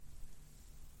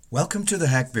Welcome to the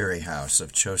Hackberry House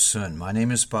of Chosun. My name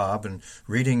is Bob, and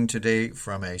reading today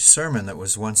from a sermon that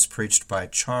was once preached by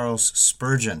Charles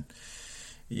Spurgeon.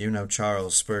 You know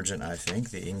Charles Spurgeon, I think,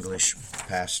 the English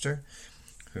pastor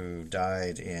who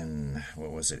died in,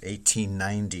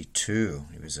 1892.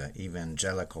 He was an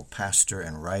evangelical pastor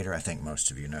and writer. I think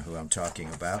most of you know who I'm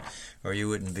talking about, or you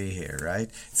wouldn't be here, right?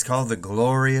 It's called The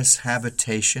Glorious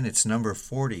Habitation. It's number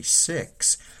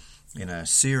 46. In a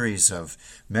series of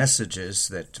messages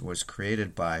that was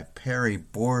created by Perry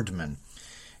Boardman.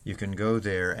 You can go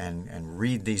there and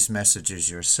read these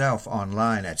messages yourself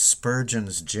online at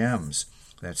Spurgeon's Gems.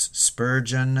 That's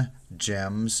Spurgeon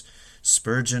Gems,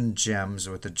 Spurgeon Gems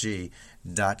with a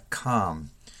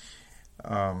G.com.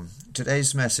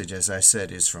 Today's message, as I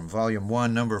said, is from Volume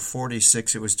 1, number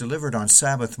 46. It was delivered on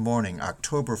Sabbath morning,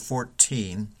 October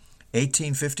 14,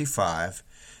 1855,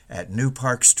 at New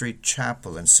Park Street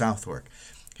Chapel in Southwark.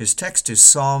 His text is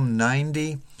Psalm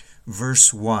 90,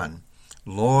 verse 1.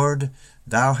 Lord,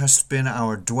 thou hast been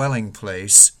our dwelling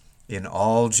place in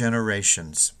all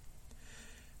generations.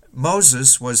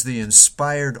 Moses was the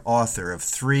inspired author of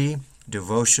 3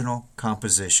 devotional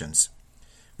compositions.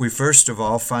 We first of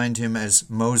all find him as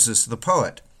Moses the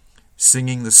poet,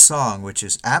 singing the song which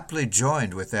is aptly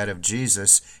joined with that of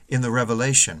Jesus in the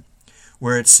Revelation,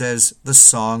 where it says, the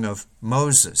song of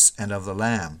Moses and of the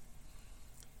Lamb.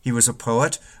 He was a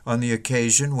poet on the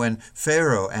occasion when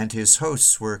Pharaoh and his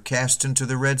hosts were cast into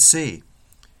the Red Sea.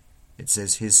 It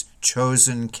says his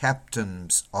chosen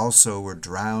captains also were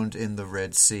drowned in the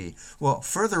Red Sea. Well,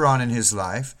 further on in his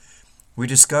life, we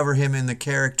discover him in the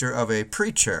character of a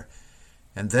preacher,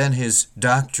 and then his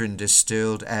doctrine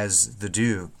distilled as the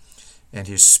dew, and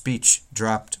his speech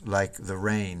dropped like the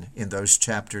rain in those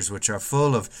chapters which are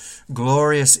full of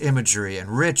glorious imagery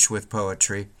and rich with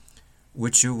poetry,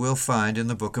 which you will find in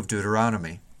the book of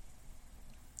Deuteronomy.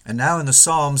 And now in the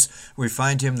Psalms we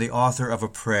find him the author of a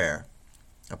prayer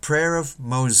of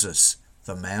Moses,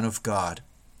 the man of God.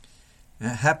 A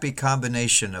happy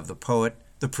combination of the poet,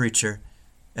 the preacher,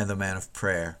 and the man of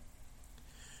prayer.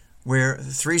 Where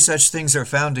 3 such things are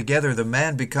found together, the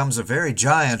man becomes a very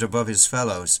giant above his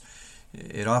fellows.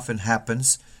 It often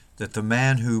happens that the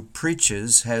man who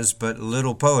preaches has but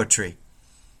little poetry,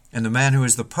 and the man who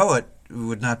is the poet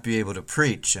would not be able to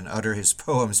preach and utter his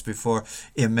poems before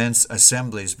immense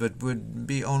assemblies, but would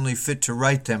be only fit to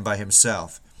write them by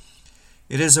himself.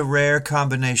 It is a rare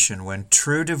combination when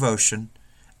true devotion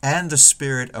and the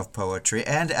spirit of poetry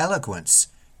and eloquence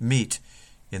meet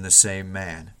in the same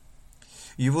man.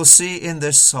 You will see in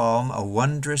this psalm a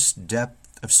wondrous depth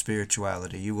of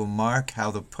spirituality. You will mark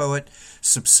how the poet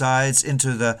subsides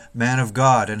into the man of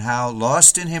God, and how,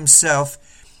 lost in himself,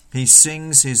 he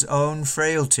sings his own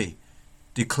frailty,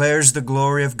 declares the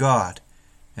glory of God,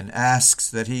 and asks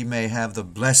that he may have the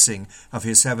blessing of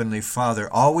his heavenly Father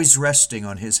always resting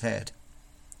on his head.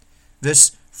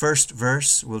 This first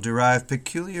verse will derive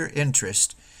peculiar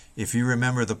interest if you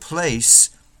remember the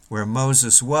place where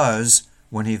Moses was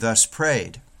when he thus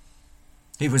prayed.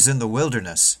 He was in the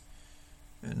wilderness,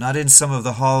 not in some of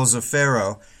the halls of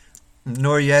Pharaoh,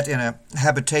 nor yet in a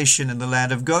habitation in the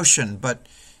land of Goshen, but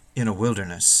in a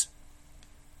wilderness.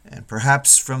 And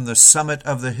perhaps from the summit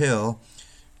of the hill,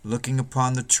 looking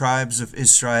upon the tribes of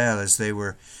Israel as they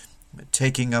were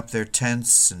taking up their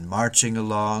tents and marching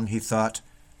along, he thought,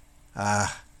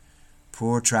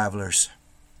 poor travelers,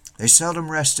 they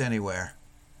seldom rest anywhere.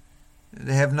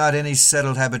 They have not any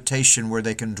settled habitation where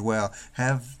they can dwell.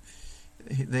 Have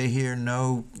they here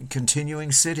no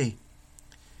continuing city?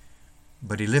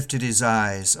 But he lifted his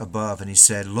eyes above and he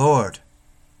said, Lord,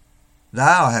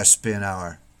 thou hast been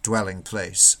our dwelling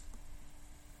place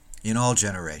in all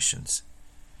generations.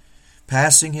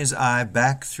 Passing his eye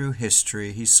back through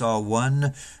history, he saw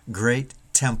one great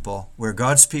temple where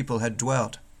God's people had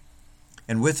dwelt.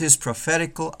 And with his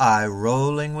prophetical eye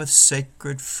rolling with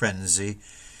sacred frenzy,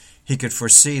 he could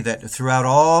foresee that throughout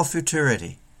all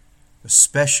futurity, the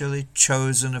specially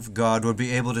chosen of God would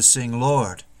be able to sing,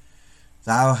 Lord,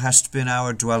 thou hast been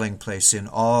our dwelling place in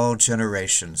all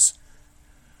generations.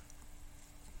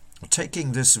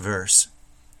 Taking this verse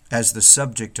as the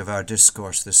subject of our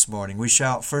discourse this morning, we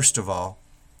shall first of all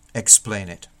explain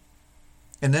it.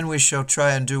 And then we shall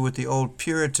try and do what the old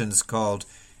Puritans called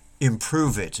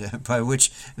improve it, by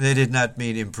which they did not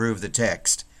mean improve the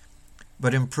text,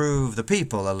 but improve the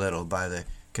people a little by the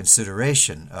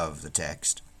consideration of the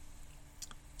text.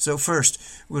 So first,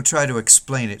 we'll try to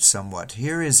explain it somewhat.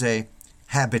 Here is a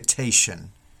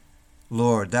habitation.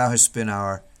 Lord, thou hast been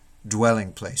our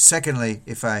dwelling place. Secondly,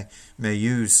 if I may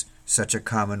use such a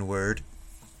common word,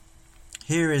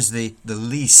 here is the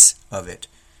lease of it.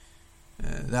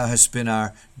 Thou hast been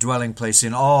our dwelling place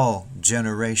in all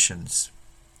generations.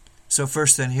 So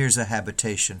first then, here's a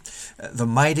habitation. The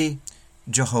mighty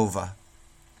Jehovah,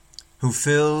 who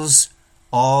fills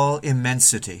all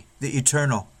immensity, the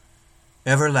eternal,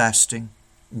 everlasting,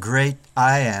 great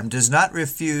I Am, does not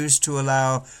refuse to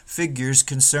allow figures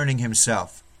concerning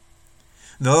himself.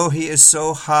 Though he is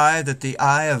so high that the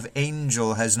eye of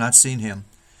angel has not seen him,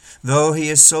 though he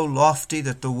is so lofty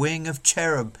that the wing of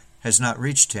cherub has not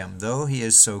reached him, though he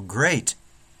is so great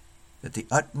that the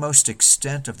utmost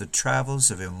extent of the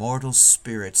travels of immortal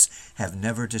spirits have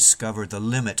never discovered the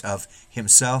limit of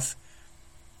himself,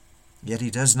 yet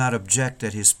he does not object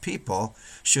that his people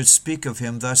should speak of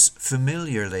him thus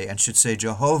familiarly and should say,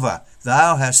 Jehovah,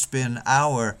 thou hast been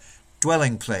our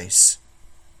dwelling place.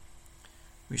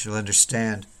 We shall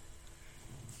understand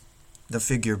the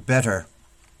figure better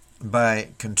by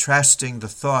contrasting the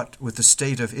thought with the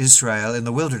state of Israel in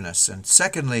the wilderness, and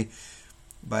secondly,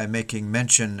 by making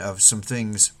mention of some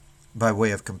things by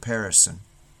way of comparison,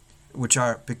 which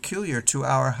are peculiar to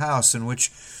our house and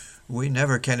which we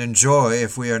never can enjoy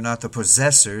if we are not the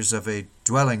possessors of a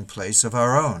dwelling place of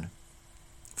our own.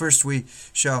 First, we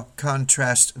shall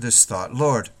contrast this thought.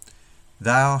 Lord,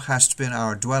 thou hast been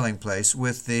our dwelling place,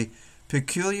 with the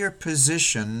peculiar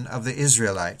position of the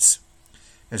Israelites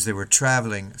as they were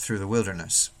traveling through the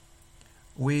wilderness.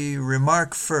 We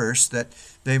remark first that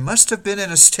they must have been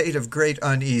in a state of great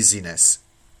uneasiness.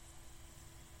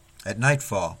 At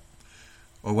nightfall,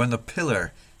 or when the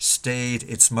pillar stayed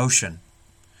its motion,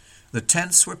 the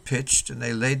tents were pitched and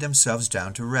they laid themselves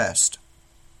down to rest.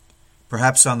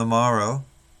 Perhaps on the morrow,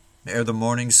 ere the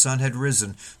morning sun had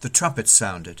risen, the trumpet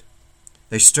sounded.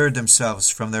 They stirred themselves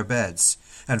from their beds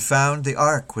and found the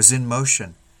ark was in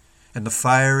motion, and the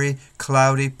fiery,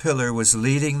 cloudy pillar was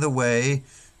leading the way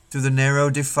through the narrow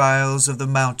defiles of the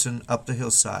mountain up the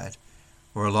hillside,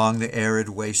 or along the arid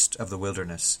waste of the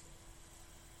wilderness.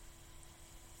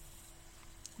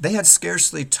 They had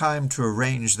scarcely time to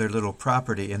arrange their little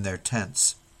property in their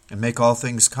tents and make all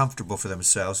things comfortable for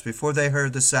themselves before they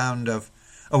heard the sound of,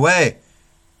 Away!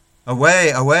 Away!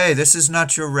 Away! This is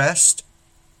not your rest.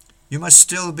 You must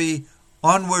still be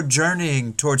onward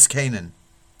journeying towards Canaan.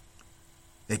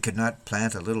 They could not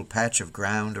plant a little patch of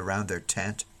ground around their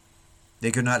tent.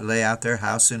 They could not lay out their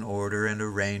house in order and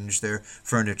arrange their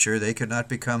furniture. They could not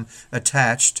become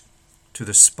attached to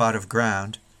the spot of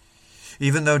ground.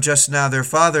 Even though just now their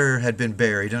father had been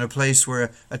buried in a place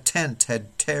where a tent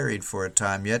had tarried for a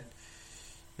time, yet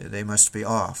they must be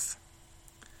off.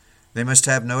 They must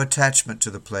have no attachment to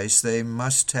the place. They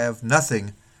must have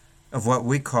nothing of what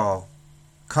we call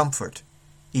comfort,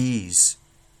 ease,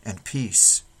 and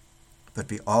peace, but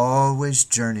be always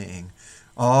journeying,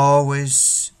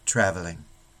 always traveling.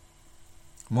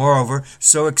 Moreover,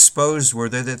 so exposed were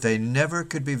they that they never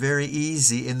could be very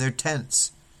easy in their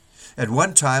tents. At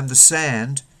one time the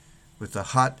sand, with the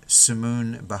hot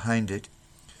simoon behind it,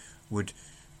 would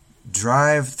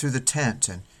drive through the tent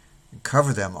and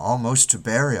cover them almost to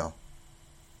burial.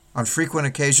 On frequent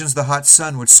occasions the hot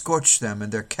sun would scorch them,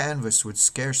 and their canvas would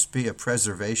scarce be a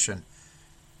preservation.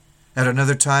 At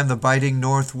another time the biting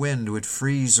north wind would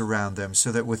freeze around them,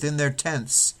 so that within their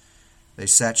tents they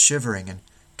sat shivering and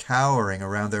cowering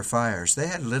around their fires. They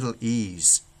had little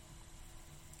ease.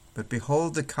 But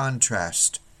behold the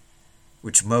contrast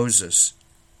which Moses,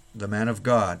 the man of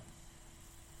God,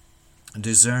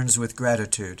 discerns with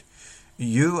gratitude.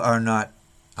 You are not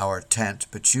our tent,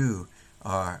 but you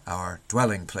are our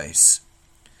dwelling place.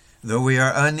 Though we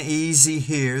are uneasy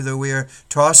here, though we are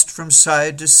tossed from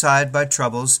side to side by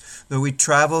troubles, though we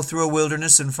travel through a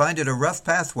wilderness and find it a rough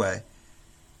pathway,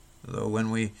 though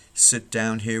when we sit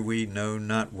down here we know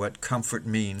not what comfort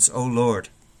means, O Lord,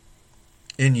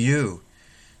 in you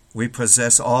we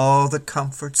possess all the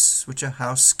comforts which a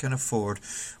house can afford.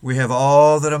 We have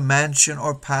all that a mansion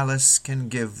or palace can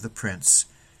give the prince,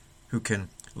 who can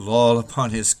loll upon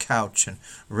his couch and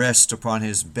rest upon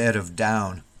his bed of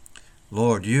down.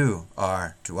 Lord, you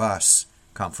are to us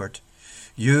comfort.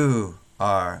 You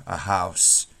are a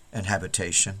house and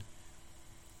habitation.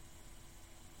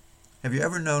 Have you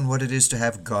ever known what it is to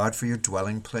have God for your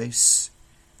dwelling place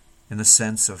in the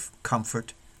sense of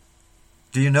comfort?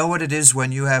 Do you know what it is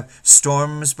when you have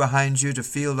storms behind you to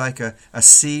feel like a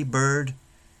sea bird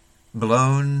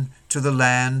blown to the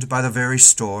land by the very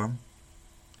storm?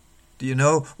 Do you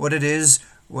know what it is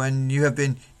when you have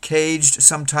been caged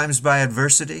sometimes by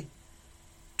adversity,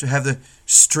 to have the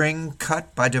string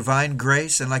cut by divine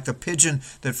grace, and like the pigeon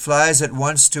that flies at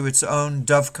once to its own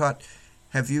dovecot,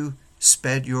 have you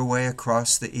sped your way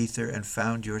across the ether and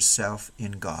found yourself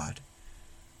in God?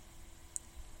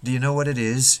 Do you know what it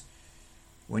is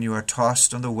when you are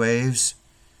tossed on the waves,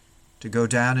 to go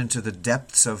down into the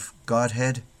depths of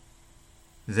Godhead,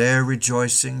 there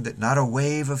rejoicing that not a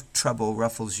wave of trouble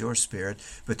ruffles your spirit,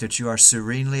 but that you are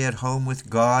serenely at home with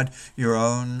God, your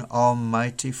own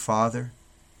almighty Father?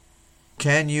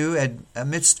 Can you,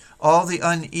 amidst all the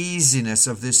uneasiness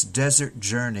of this desert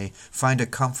journey, find a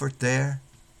comfort there?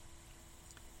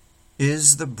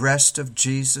 Is the breast of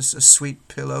Jesus a sweet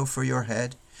pillow for your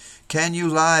head? Can you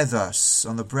lie thus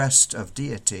on the breast of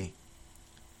Deity?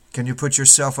 Can you put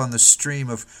yourself on the stream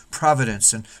of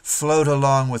providence and float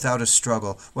along without a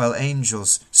struggle, while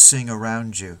angels sing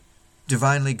around you,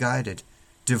 divinely guided,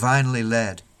 divinely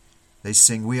led? They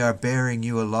sing, "We are bearing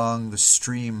you along the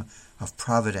stream of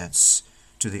providence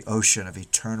to the ocean of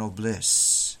eternal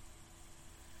bliss."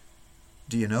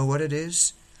 Do you know what it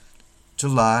is to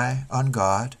lie on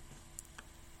God,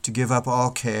 to give up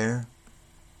all care,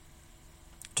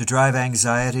 to drive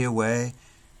anxiety away,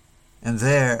 and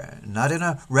there, not in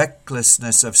a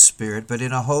recklessness of spirit, but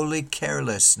in a holy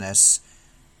carelessness,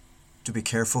 to be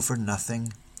careful for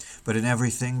nothing, but in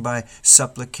everything by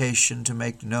supplication to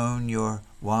make known your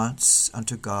wants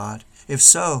unto God? If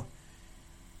so,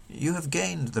 you have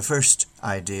gained the first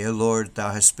idea, "Lord,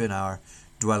 thou hast been our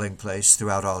dwelling place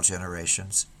throughout all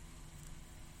generations."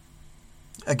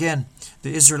 Again,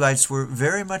 the Israelites were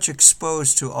very much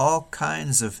exposed to all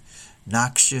kinds of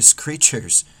noxious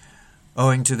creatures,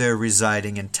 owing to their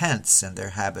residing in tents and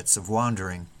their habits of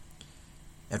wandering.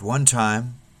 At one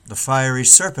time, the fiery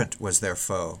serpent was their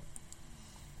foe.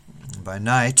 By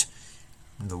night,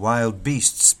 the wild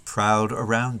beasts prowled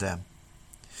around them.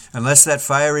 Unless that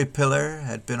fiery pillar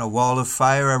had been a wall of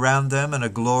fire around them and a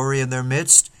glory in their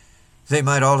midst, they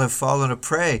might all have fallen a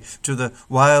prey to the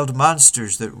wild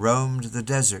monsters that roamed the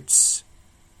deserts.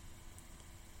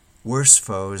 Worse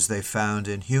foes they found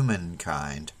in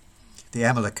humankind. The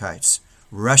Amalekites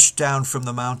rushed down from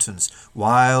the mountains.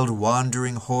 Wild,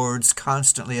 wandering hordes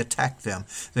constantly attacked them.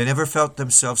 They never felt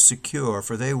themselves secure,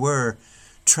 for they were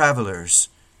travelers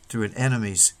through an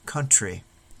enemy's country.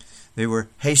 They were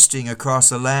hasting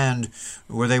across a land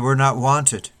where they were not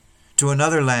wanted, to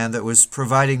another land that was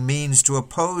providing means to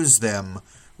oppose them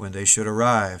when they should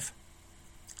arrive.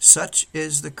 Such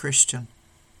is the Christian.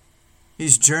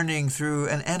 He's journeying through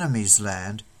an enemy's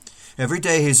land. Every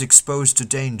day he's exposed to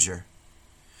danger.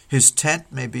 His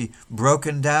tent may be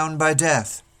broken down by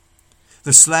death.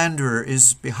 The slanderer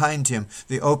is behind him.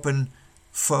 The open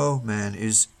foeman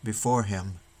is before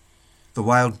him. The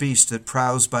wild beast that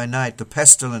prowls by night, the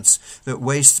pestilence that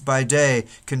wastes by day,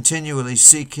 continually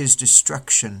seek his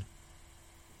destruction.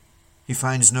 He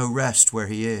finds no rest where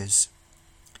he is.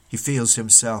 He feels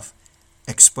himself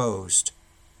exposed.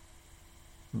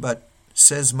 But,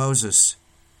 says Moses,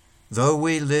 though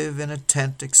we live in a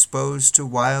tent exposed to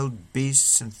wild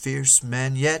beasts and fierce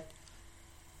men, yet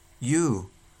you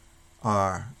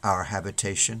are our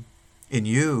habitation. In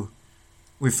you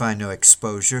we find no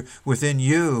exposure. Within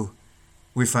you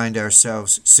we find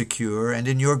ourselves secure, and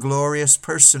in your glorious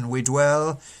person we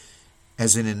dwell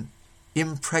as in an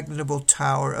impregnable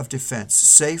tower of defense,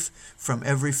 safe from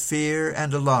every fear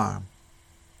and alarm,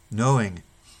 knowing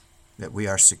that we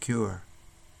are secure.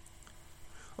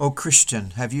 O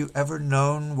Christian, have you ever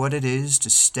known what it is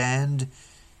to stand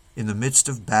in the midst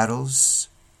of battles,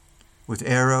 with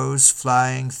arrows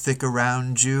flying thick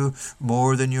around you,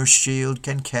 more than your shield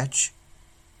can catch?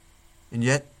 And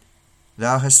yet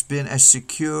thou hast been as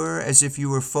secure as if you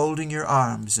were folding your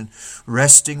arms and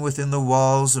resting within the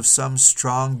walls of some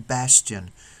strong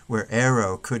bastion where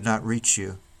arrow could not reach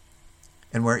you,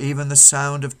 and where even the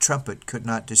sound of trumpet could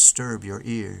not disturb your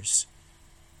ears.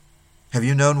 Have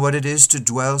you known what it is to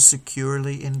dwell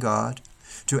securely in God,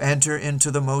 to enter into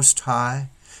the Most High,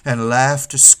 and laugh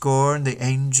to scorn the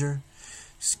anger,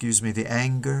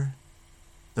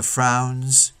 the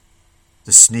frowns,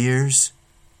 the sneers,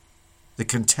 the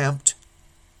contempt,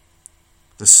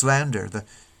 the slander,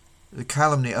 the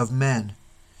calumny of men,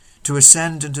 to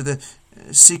ascend into the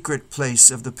secret place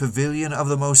of the pavilion of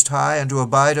the Most High, and to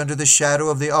abide under the shadow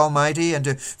of the Almighty, and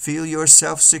to feel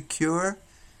yourself secure?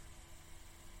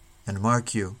 And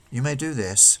mark you, you may do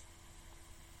this.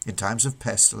 In times of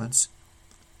pestilence,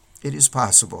 it is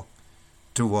possible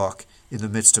to walk in the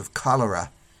midst of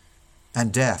cholera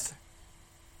and death,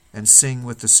 and sing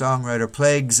with the songwriter,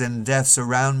 "Plagues and deaths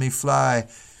around me fly,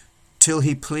 till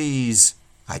he please,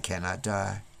 I cannot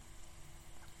die."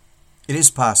 It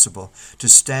is possible to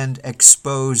stand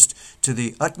exposed to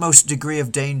the utmost degree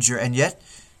of danger, and yet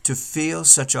to feel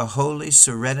such a holy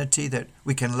serenity that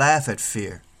we can laugh at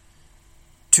fear.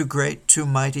 Too great, too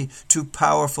mighty, too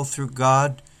powerful through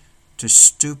God to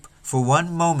stoop for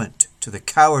one moment to the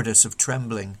cowardice of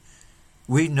trembling.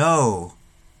 We know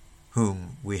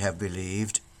whom we have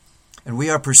believed, and we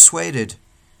are persuaded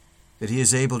that he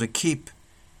is able to keep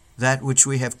that which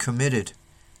we have committed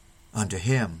unto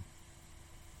him.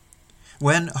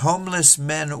 When homeless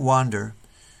men wander,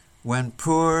 when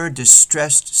poor,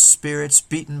 distressed spirits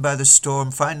beaten by the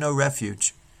storm find no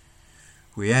refuge,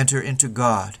 we enter into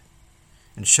God,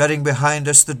 and shutting behind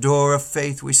us the door of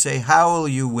faith, we say, "Howl,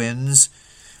 you winds,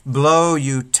 blow,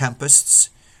 you tempests,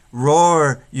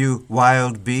 roar, you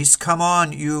wild beasts, come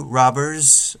on, you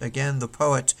robbers." Again the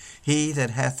poet, "He that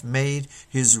hath made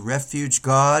his refuge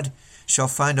God shall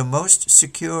find a most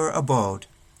secure abode,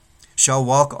 shall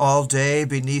walk all day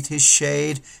beneath his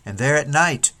shade, and there at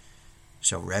night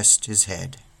shall rest his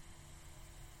head."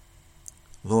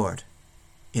 Lord,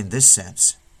 in this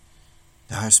sense,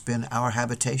 thou hast been our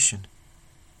habitation.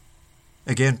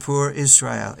 Again, poor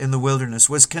Israel in the wilderness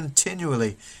was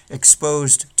continually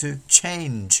exposed to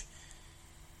change.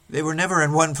 They were never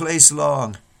in one place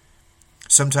long.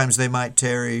 Sometimes they might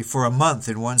tarry for a month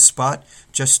in one spot,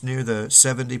 just near the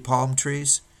 70 palm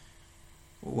trees.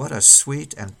 What a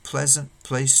sweet and pleasant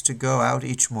place to go out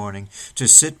each morning, to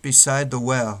sit beside the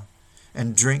well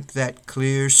and drink that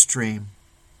clear stream.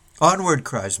 "Onward,"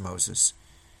 cries Moses,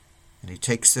 and he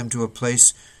takes them to a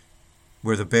place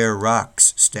where the bare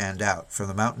rocks stand out from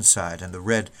the mountainside and the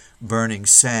red burning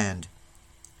sand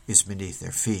is beneath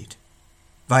their feet.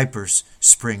 Vipers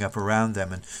spring up around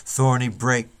them, and thorny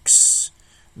brakes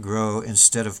grow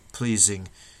instead of pleasing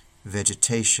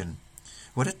vegetation.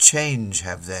 What a change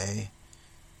have they!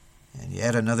 And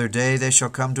yet another day they shall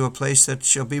come to a place that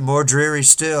shall be more dreary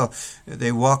still.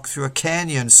 They walk through a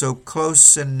canyon so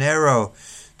close and narrow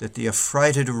that the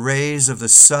affrighted rays of the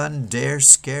sun dare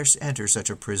scarce enter such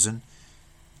a prison,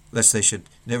 lest they should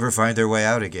never find their way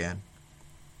out again.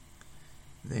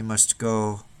 They must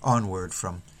go onward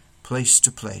from place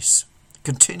to place,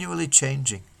 continually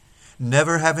changing,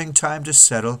 never having time to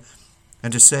settle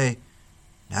and to say,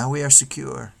 "Now we are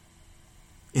secure.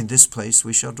 In this place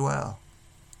we shall dwell."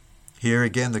 Here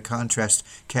again the contrast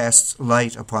casts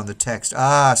light upon the text.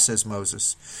 "Ah," says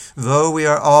Moses, "though we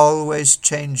are always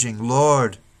changing,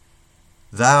 Lord,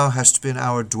 thou hast been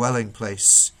our dwelling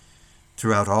place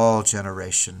throughout all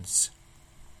generations."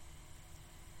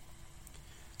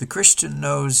 The Christian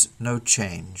knows no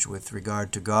change with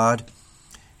regard to God.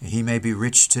 He may be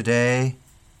rich today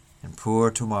and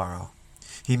poor tomorrow.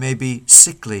 He may be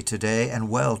sickly today and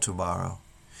well tomorrow.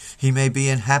 He may be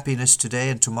in happiness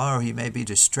today and tomorrow he may be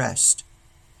distressed.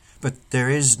 But there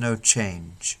is no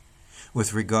change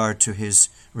with regard to his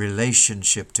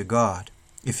relationship to God.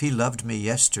 If he loved me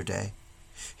yesterday,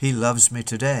 he loves me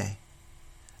today.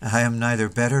 I am neither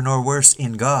better nor worse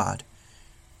in God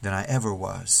than I ever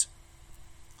was.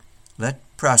 Let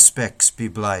prospects be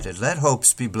blighted. Let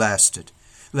hopes be blasted.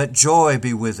 Let joy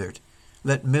be withered.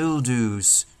 Let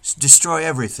mildews destroy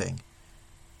everything.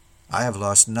 I have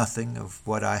lost nothing of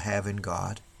what I have in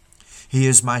God. He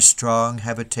is my strong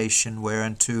habitation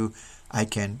whereunto I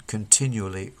can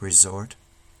continually resort.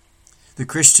 The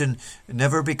Christian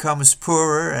never becomes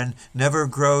poorer and never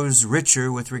grows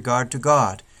richer with regard to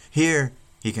God. Here,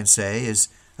 he can say, is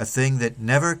a thing that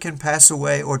never can pass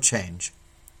away or change.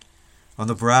 On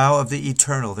the brow of the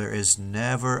Eternal there is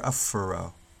never a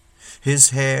furrow. His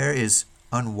hair is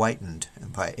unwhitened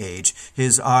by age.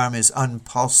 His arm is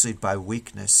unpulsed by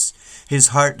weakness. His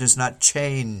heart does not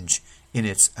change in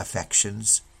its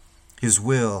affections. His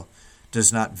will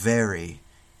does not vary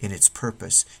in its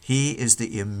purpose. He is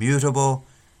the immutable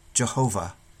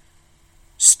Jehovah,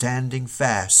 standing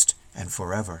fast and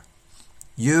forever.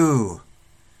 You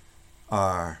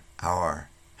are our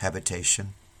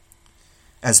habitation.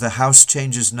 As the house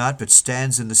changes not, but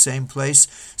stands in the same place,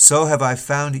 so have I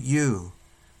found you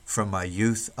from my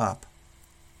youth up.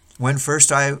 When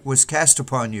first I was cast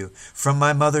upon you, from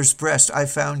my mother's breast, I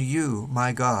found you,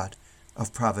 my God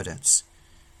of providence.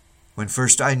 When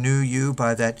first I knew you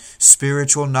by that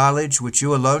spiritual knowledge which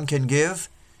you alone can give,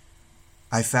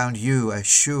 I found you a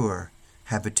sure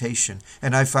habitation,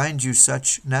 and I find you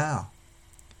such now.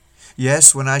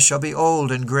 Yes, when I shall be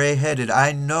old and gray-headed,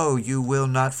 I know you will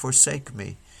not forsake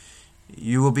me.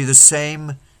 You will be the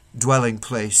same dwelling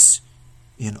place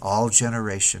in all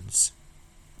generations.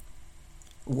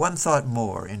 One thought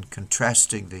more in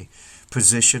contrasting the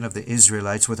position of the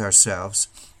Israelites with ourselves,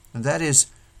 and that is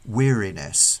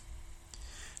weariness.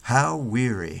 How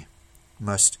weary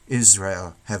must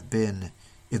Israel have been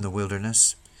in the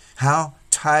wilderness? How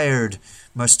tired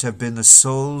must have been the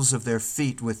soles of their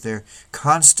feet with their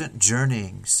constant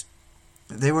journeyings.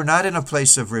 They were not in a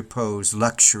place of repose,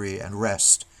 luxury, and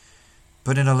rest,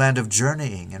 but in a land of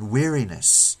journeying and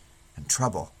weariness and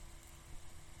trouble.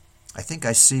 I think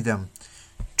I see them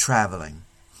traveling,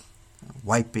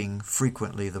 wiping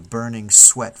frequently the burning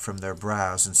sweat from their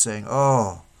brows and saying,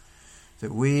 "Oh,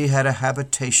 that we had a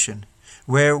habitation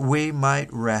where we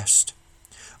might rest.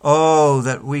 Oh,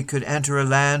 that we could enter a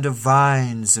land of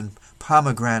vines and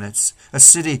pomegranates, a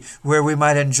city where we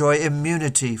might enjoy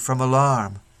immunity from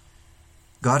alarm.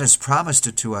 God has promised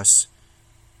it to us,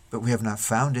 but we have not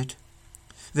found it.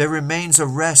 There remains a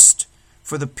rest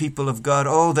for the people of God.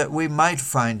 Oh, that we might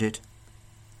find it."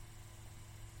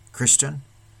 Christian,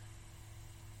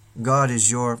 God is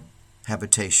your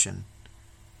habitation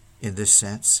in this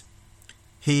sense.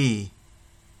 He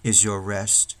is your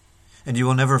rest, and you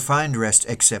will never find rest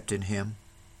except in Him.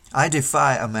 I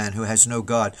defy a man who has no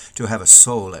God to have a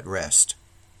soul at rest.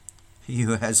 He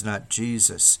who has not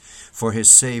Jesus for his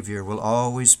Savior will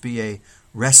always be a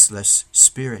restless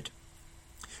spirit.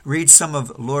 Read some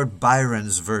of Lord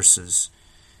Byron's verses,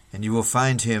 and you will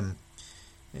find him,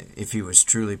 if he was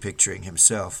truly picturing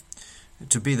himself,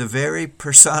 to be the very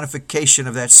personification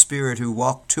of that spirit who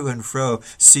walked to and fro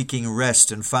seeking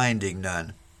rest and finding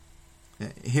none.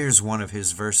 Here's one of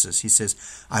his verses. He says,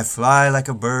 "I fly like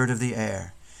a bird of the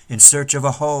air, in search of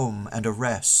a home and a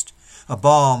rest, a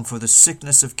balm for the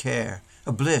sickness of care,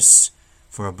 a bliss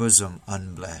for a bosom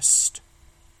unblessed."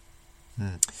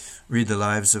 Read the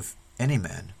lives of any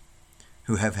men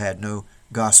who have had no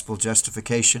gospel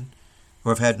justification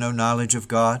or have had no knowledge of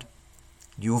God.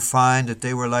 You will find that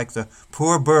they were like the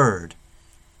poor bird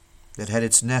that had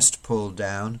its nest pulled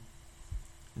down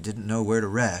and didn't know where to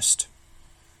rest,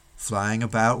 flying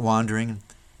about, wandering,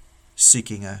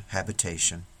 seeking a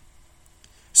habitation.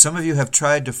 Some of you have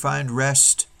tried to find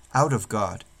rest out of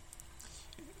God.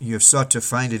 You have sought to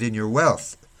find it in your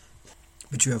wealth,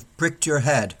 but you have pricked your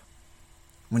head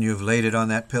when you have laid it on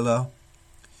that pillow.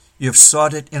 You have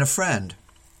sought it in a friend,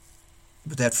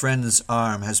 but that friend's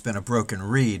arm has been a broken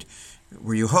reed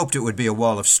where you hoped it would be a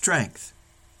wall of strength.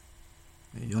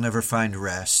 You'll never find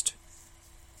rest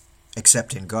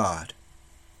except in God.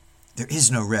 There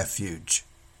is no refuge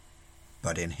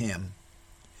but in Him.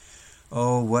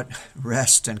 Oh, what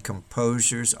rest and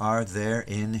composures are there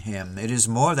in Him. It is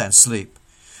more than sleep,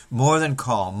 more than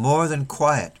calm, more than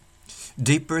quiet,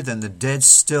 deeper than the dead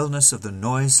stillness of the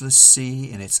noiseless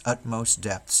sea in its utmost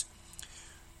depths,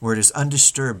 where it is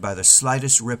undisturbed by the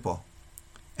slightest ripple,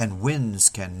 and winds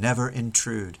can never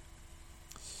intrude.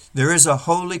 There is a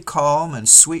holy calm and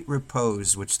sweet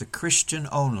repose which the Christian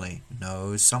only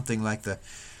knows, something like the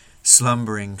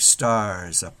slumbering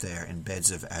stars up there in beds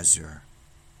of azure,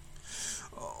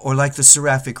 or like the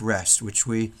seraphic rest which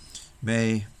we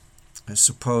may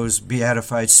suppose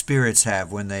beatified spirits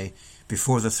have when they,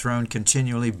 before the throne,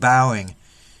 continually bowing.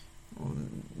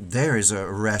 There is a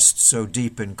rest so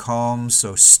deep and calm,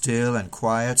 so still and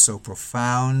quiet, so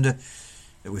profound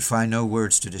that we find no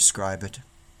words to describe it.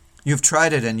 You've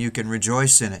tried it and you can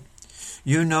rejoice in it.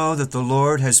 You know that the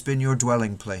Lord has been your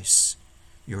dwelling place,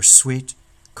 your sweet,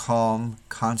 calm,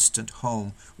 constant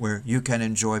home where you can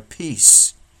enjoy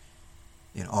peace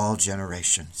in all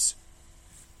generations.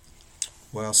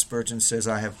 Well, Spurgeon says,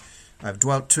 I've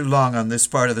dwelt too long on this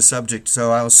part of the subject,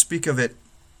 so I'll speak of it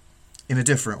in a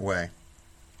different way.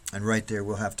 And right there,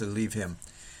 we'll have to leave him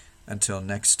until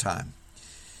next time.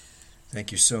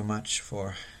 Thank you so much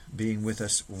for being with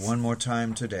us one more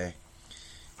time today.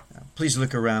 Please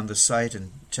look around the site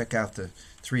and check out the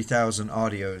 3,000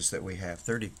 audios that we have,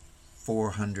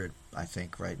 3,400, I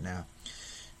think, right now.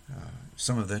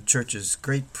 Some of the church's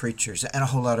great preachers and a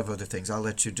whole lot of other things. I'll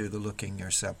let you do the looking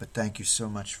yourself, but thank you so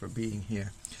much for being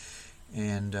here.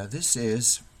 And this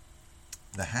is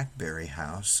the Hackberry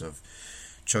House of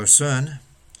Chosun,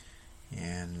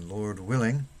 and Lord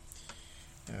willing,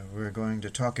 we're going to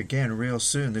talk again real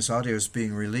soon. This audio is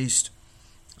being released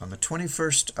on the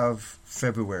 21st of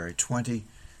February,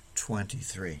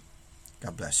 2023.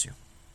 God bless you.